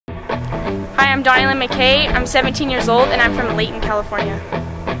Hi, I'm DahneLynn McKay. I'm 17 years old and I'm from Layton, California.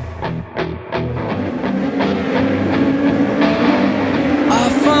 I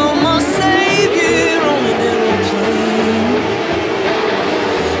found my savior on an aeroplane.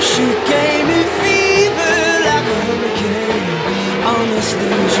 She gave me fever like a hurricane.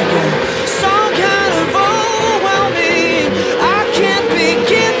 Honestly, she got some kind of overwhelming I can't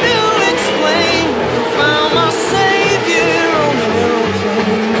begin to explain. I found my savior on an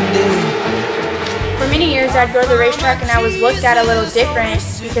aeroplane today. For many years I'd go to the racetrack and I was looked at a little different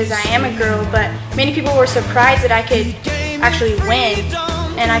because I am a girl, but many people were surprised that I could actually win.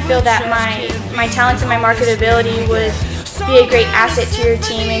 And I feel that my talents and my marketability would be a great asset to your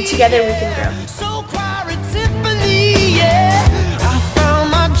team, and together we can grow. So Tiffany, yeah. I found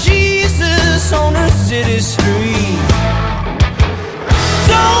my Jesus on a city street.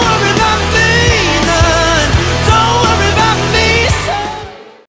 Don't worry.